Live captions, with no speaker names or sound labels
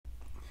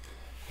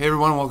Hey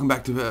everyone, welcome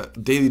back to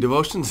Daily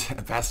Devotions.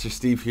 Pastor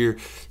Steve here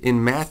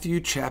in Matthew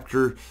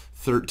chapter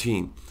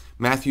 13.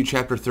 Matthew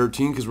chapter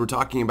 13, because we're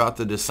talking about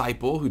the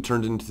disciple who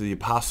turned into the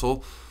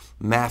apostle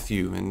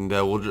Matthew. And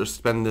we'll just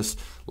spend this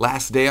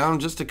last day on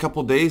just a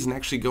couple days and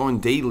actually going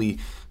daily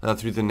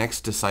through the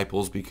next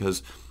disciples,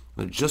 because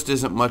there just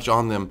isn't much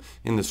on them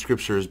in the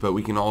scriptures, but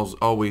we can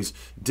always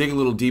dig a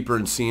little deeper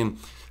and seeing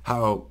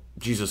how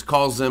Jesus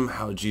calls them,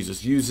 how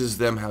Jesus uses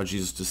them, how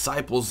Jesus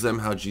disciples them,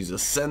 how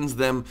Jesus sends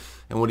them,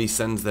 and what he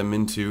sends them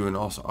into. And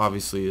also,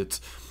 obviously,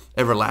 it's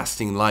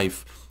everlasting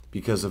life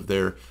because of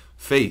their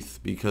faith,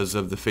 because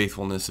of the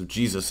faithfulness of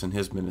Jesus and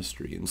his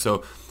ministry. And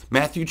so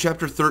Matthew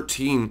chapter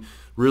 13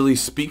 really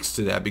speaks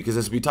to that, because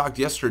as we talked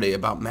yesterday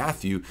about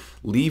Matthew,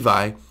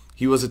 Levi,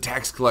 he was a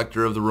tax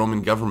collector of the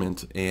Roman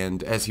government,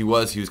 and as he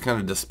was kind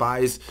of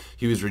despised.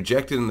 He was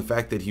rejected in the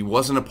fact that he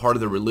wasn't a part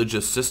of the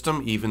religious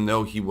system, even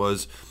though he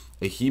was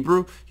a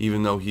Hebrew,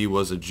 even though he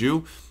was a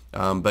Jew,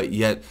 but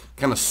yet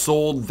kind of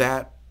sold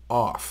that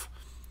off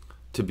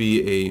to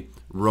be a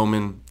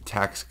Roman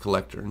tax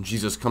collector. And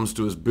Jesus comes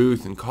to his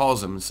booth and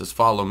calls him and says,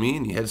 "Follow me,"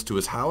 and he heads to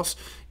his house,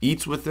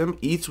 eats with them,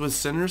 eats with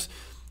sinners,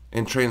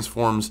 and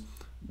transforms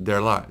their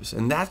lives.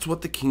 And that's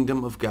what the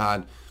kingdom of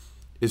God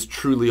is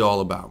truly all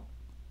about.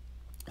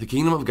 The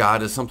kingdom of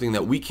God is something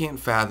that we can't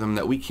fathom,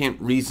 that we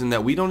can't reason,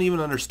 that we don't even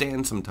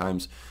understand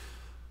sometimes,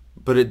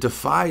 but it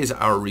defies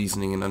our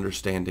reasoning and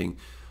understanding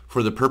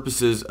for the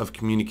purposes of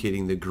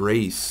communicating the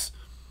grace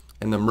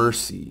and the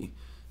mercy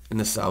and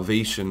the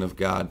salvation of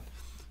God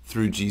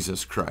through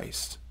Jesus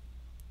Christ.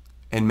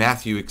 And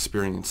Matthew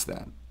experienced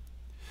that.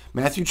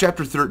 Matthew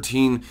chapter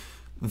 13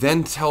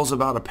 then tells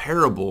about a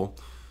parable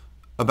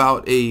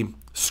about a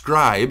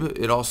scribe.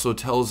 It also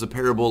tells a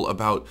parable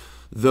about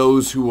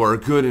those who are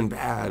good and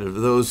bad, or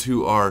those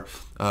who are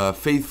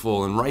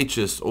faithful and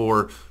righteous,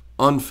 or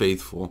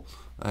unfaithful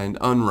and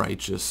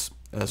unrighteous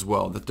as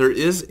well. That there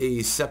is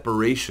a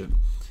separation.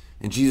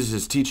 And Jesus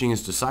is teaching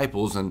his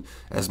disciples, and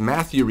as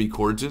Matthew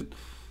records it,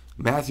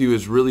 Matthew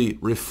is really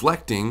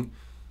reflecting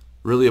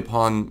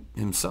upon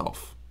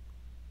himself.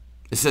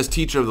 It says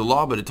teacher of the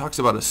law, but it talks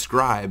about a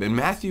scribe, and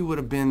Matthew would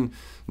have been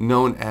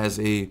known as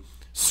a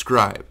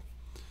scribe.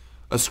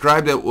 A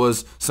scribe that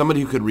was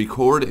somebody who could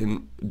record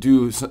and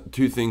do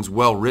things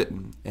well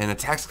written, and a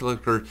tax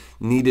collector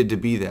needed to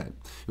be that.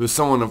 It was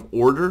someone of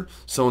order,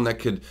 someone that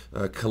could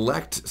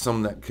collect,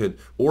 someone that could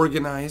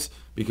organize,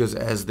 because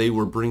as they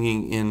were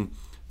bringing in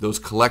those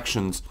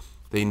collections,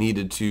 they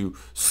needed to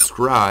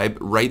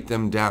write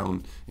them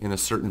down in a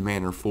certain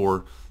manner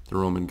for the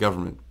Roman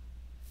government.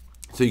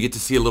 So you get to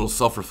see a little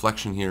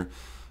self-reflection here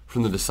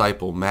from the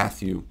disciple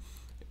Matthew,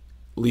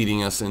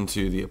 leading us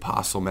into the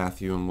apostle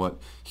Matthew and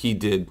what he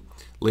did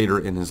later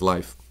in his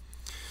life.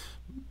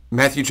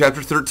 Matthew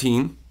chapter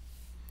 13,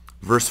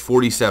 verse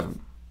 47.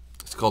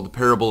 It's called the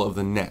parable of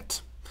the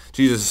net.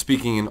 Jesus is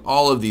speaking in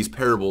all of these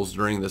parables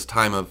during this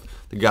time of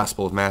the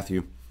Gospel of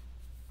Matthew.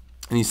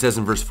 And he says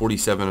in verse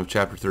 47 of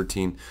chapter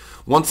 13,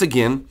 "Once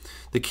again,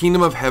 the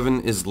kingdom of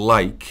heaven is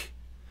like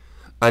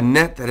a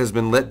net that has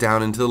been let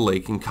down into the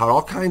lake and caught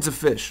all kinds of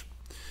fish.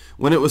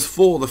 When it was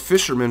full, the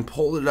fishermen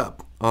pulled it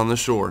up on the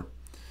shore.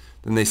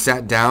 Then they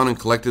sat down and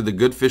collected the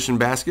good fish in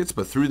baskets,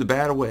 but threw the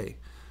bad away.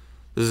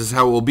 This is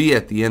how it will be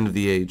at the end of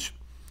the age.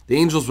 The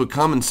angels would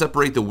come and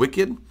separate the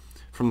wicked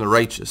from the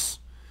righteous,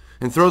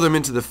 and throw them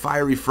into the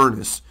fiery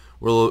furnace,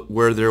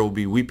 where there will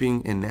be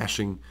weeping and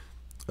gnashing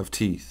of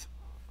teeth."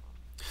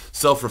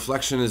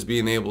 Self-reflection is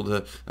being able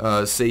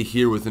to say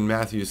here within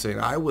Matthew, saying,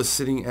 I was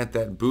sitting at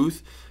that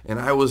booth and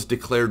I was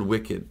declared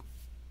wicked.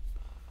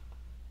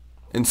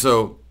 And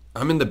so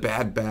I'm in the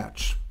bad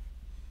batch.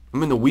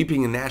 I'm in the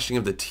weeping and gnashing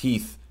of the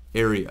teeth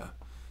area.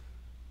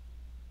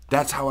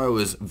 That's how I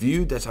was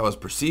viewed. That's how I was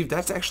perceived.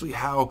 That's actually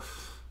how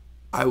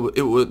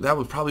that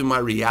was probably my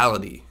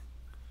reality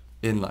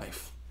in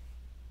life.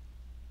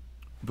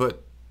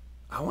 But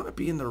I want to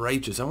be in the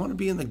righteous. I want to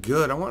be in the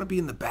good. I want to be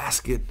in the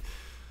basket.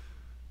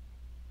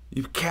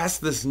 You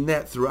cast this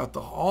net throughout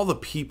all the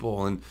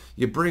people, and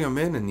you bring them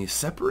in and you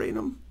separate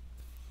them.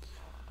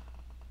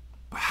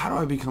 But how do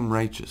I become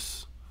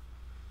righteous?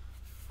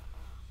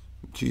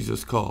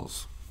 Jesus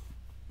calls,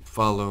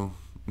 "Follow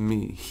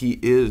me." He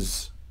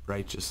is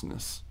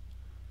righteousness.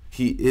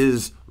 He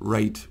is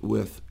right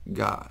with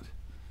God.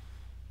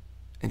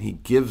 And he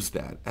gives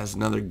that as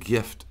another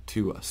gift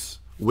to us.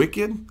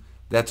 Wicked,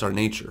 that's our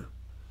nature.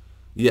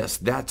 Yes,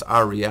 that's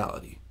our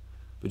reality.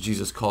 But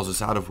Jesus calls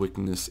us out of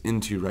wickedness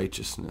into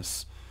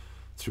righteousness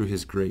through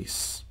his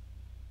grace.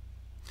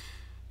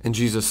 And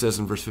Jesus says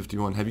in verse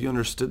 51, "Have you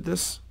understood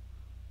this?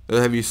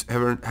 Have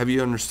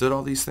you understood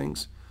all these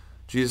things?"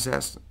 Jesus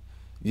asked.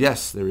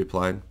 "Yes," they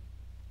replied.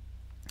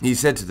 He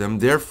said to them,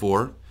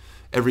 "Therefore,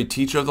 every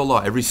teacher of the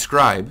law," every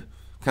scribe,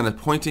 kind of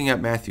pointing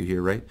at Matthew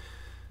here, right?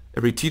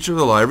 "Every teacher of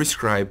the law, every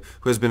scribe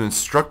who has been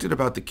instructed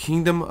about the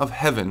kingdom of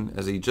heaven,"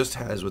 as he just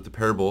has with the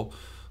parable,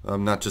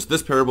 not just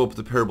this parable, but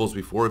the parables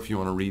before, if you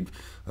want to read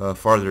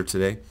farther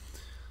today,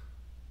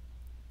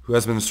 "who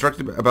has been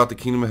instructed about the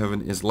kingdom of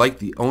heaven is like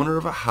the owner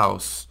of a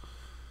house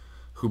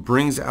who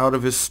brings out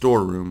of his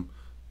storeroom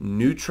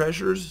new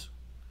treasures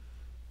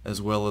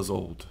as well as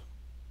old.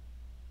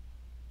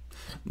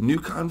 New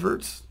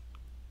converts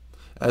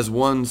as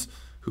ones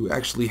who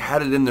actually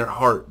had it in their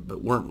heart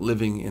but weren't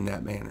living in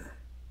that manner.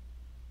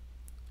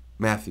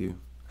 Matthew.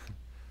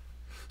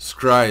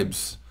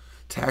 Scribes,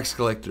 tax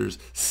collectors,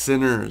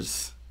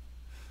 sinners.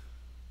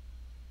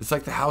 It's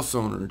like the house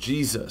owner,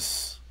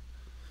 Jesus,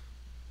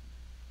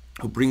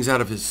 who brings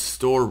out of his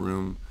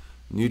storeroom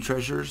new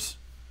treasures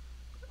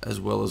as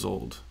well as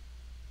old.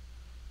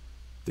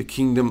 The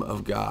kingdom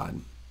of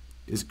God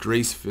is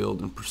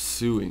grace-filled and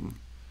pursuing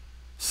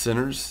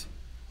sinners,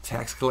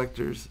 tax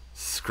collectors,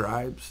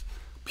 scribes,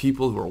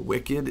 people who are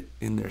wicked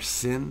in their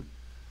sin,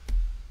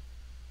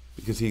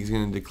 because he's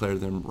going to declare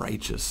them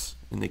righteous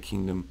in the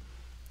kingdom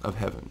of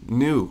heaven.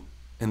 New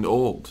and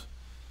old,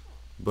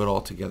 but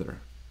all together.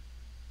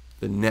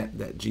 The net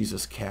that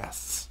Jesus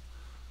casts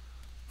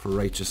for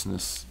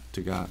righteousness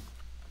to God.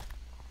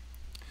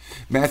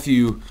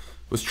 Matthew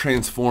was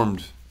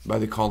transformed by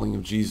the calling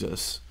of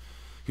Jesus.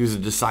 He was a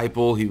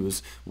disciple. He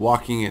was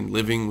walking and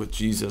living with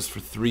Jesus for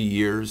 3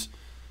 years.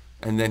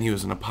 And then he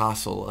was an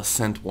apostle, a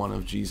sent one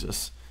of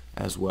Jesus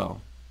as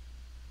well.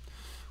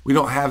 We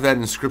don't have that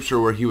in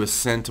Scripture where he was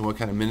sent and what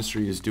kind of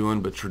ministry he was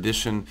doing, but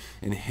tradition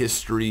and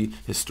history,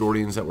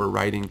 historians that were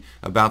writing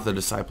about the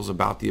disciples,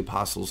 about the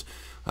apostles,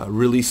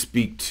 really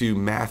speak to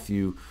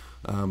Matthew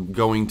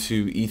going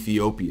to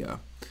Ethiopia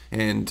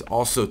and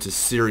also to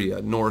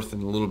Syria, north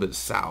and a little bit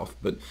south,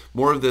 but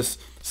more of this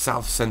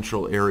south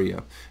central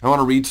area. I want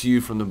to read to you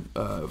from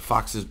the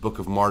Fox's Book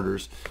of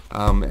Martyrs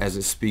as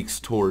it speaks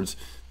towards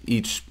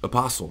each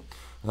apostle.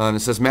 And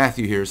it says,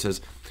 Matthew here, it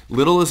says,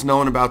 "Little is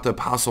known about the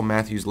apostle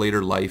Matthew's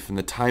later life and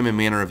the time and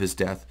manner of his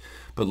death,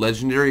 but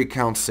legendary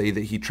accounts say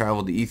that he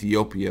traveled to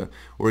Ethiopia,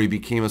 where he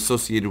became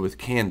associated with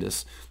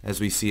Candace, as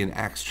we see in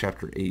Acts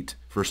chapter 8,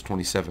 verse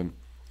 27,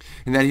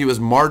 and that he was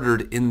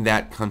martyred in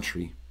that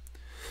country.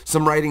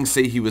 Some writings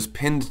say he was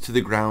pinned to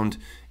the ground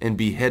and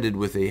beheaded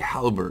with a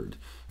halberd."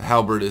 A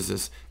halberd is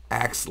this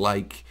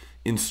axe-like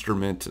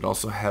instrument. It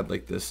also had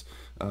like this,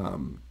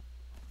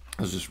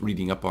 I was just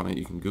reading up on it,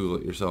 you can Google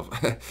it yourself,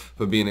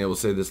 but being able to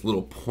say this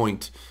little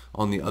point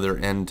on the other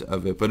end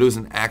of it. But it was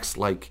an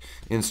axe-like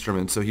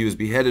instrument. So he was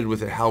beheaded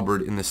with a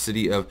halberd in the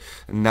city of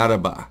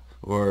Nadaba,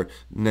 or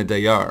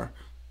Nadayar,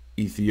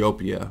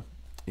 Ethiopia,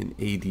 in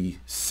AD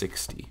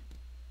 60.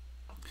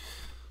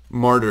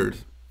 Martyred.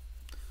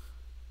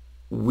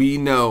 We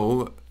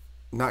know,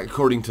 not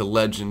according to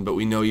legend, but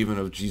we know even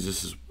of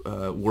Jesus'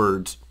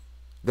 words,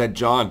 that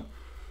John,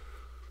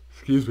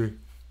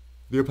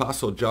 the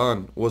Apostle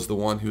John was the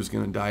one who was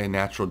going to die a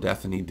natural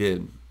death, and he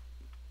did.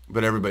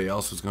 But everybody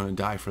else was going to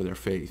die for their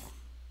faith.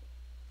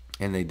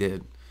 And they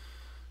did.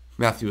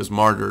 Matthew was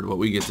martyred, what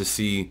we get to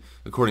see,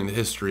 according to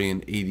history,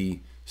 in AD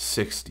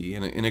 60,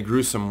 in a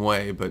gruesome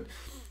way, but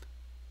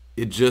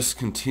it just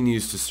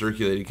continues to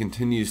circulate. It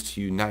continues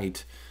to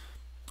unite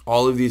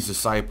all of these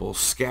disciples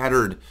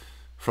scattered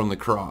from the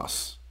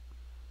cross,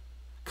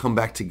 come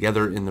back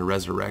together in the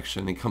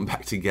resurrection, and come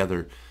back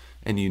together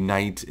and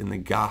unite in the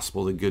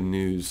gospel, the good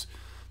news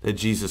that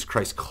Jesus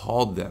Christ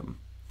called them,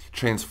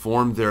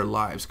 transformed their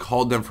lives,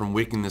 called them from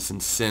wickedness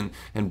and sin,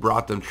 and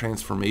brought them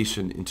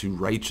transformation into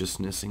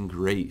righteousness and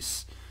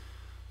grace.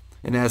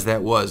 And as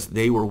that was,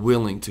 they were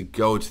willing to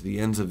go to the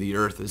ends of the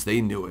earth as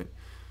they knew it,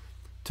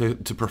 to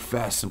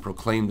profess and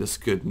proclaim this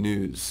good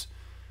news,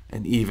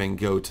 and even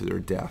go to their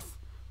death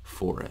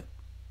for it.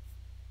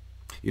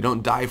 You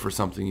don't die for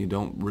something you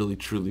don't really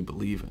truly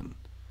believe in.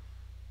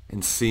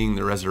 And seeing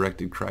the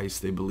resurrected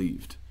Christ, they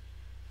believed.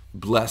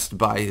 Blessed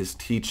by his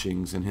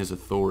teachings and his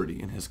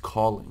authority and his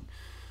calling,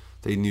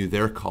 they knew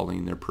their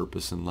calling, their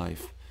purpose in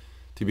life,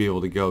 to be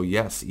able to go,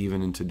 yes,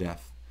 even into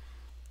death,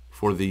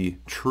 for the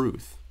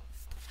truth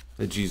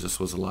that Jesus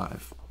was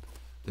alive,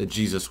 that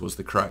Jesus was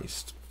the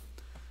Christ,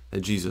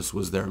 that Jesus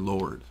was their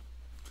Lord,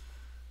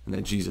 and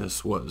that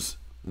Jesus was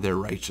their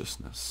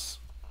righteousness.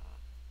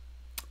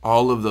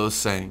 All of those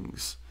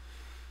sayings,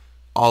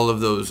 all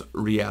of those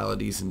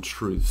realities and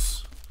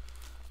truths,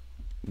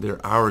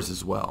 they're ours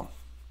as well.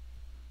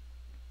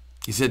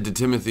 He said to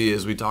Timothy,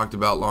 as we talked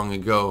about long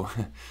ago,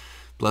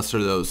 blessed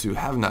are those who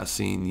have not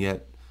seen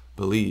yet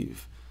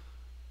believe.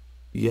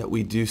 Yet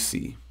we do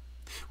see.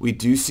 We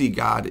do see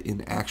God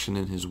in action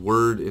in his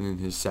word and in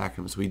his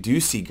sacraments. We do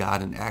see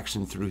God in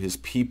action through his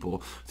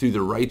people, through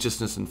the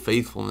righteousness and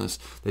faithfulness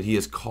that he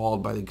has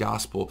called by the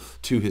gospel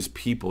to his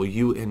people,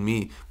 you and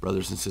me,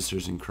 brothers and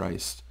sisters in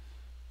Christ.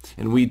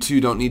 And we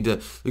too don't need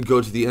to go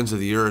to the ends of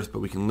the earth, but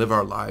we can live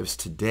our lives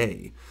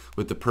today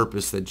with the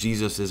purpose that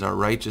Jesus is our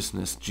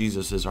righteousness.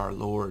 Jesus is our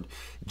Lord.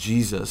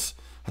 Jesus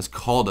has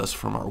called us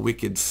from our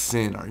wicked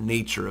sin, our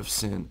nature of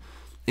sin,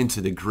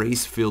 into the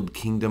grace-filled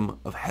kingdom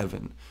of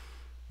heaven,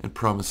 and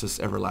promise us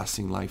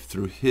everlasting life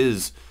through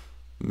his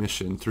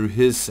mission, through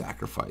his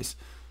sacrifice,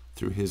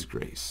 through his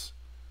grace.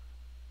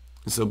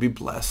 And so be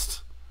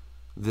blessed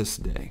this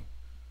day.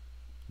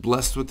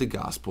 Blessed with the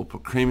gospel,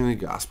 proclaiming the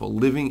gospel,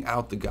 living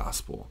out the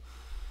gospel,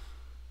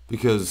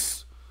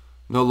 because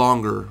no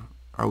longer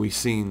are we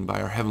seen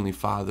by our Heavenly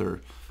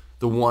Father,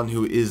 the one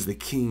who is the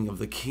King of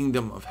the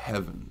kingdom of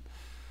heaven,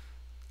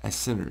 as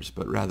sinners,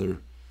 but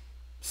rather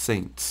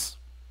saints.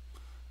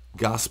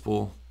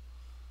 Gospel,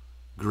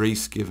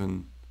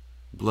 grace-given,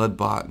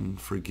 blood-bought and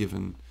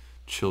forgiven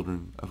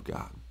children of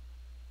God.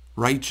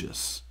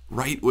 Righteous,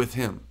 right with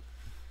him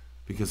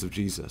because of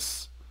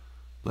Jesus.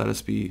 Let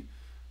us be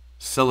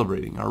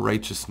celebrating our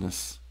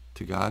righteousness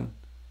to God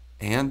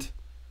and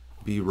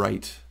be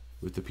right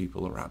with the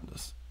people around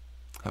us.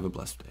 Have a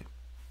blessed day.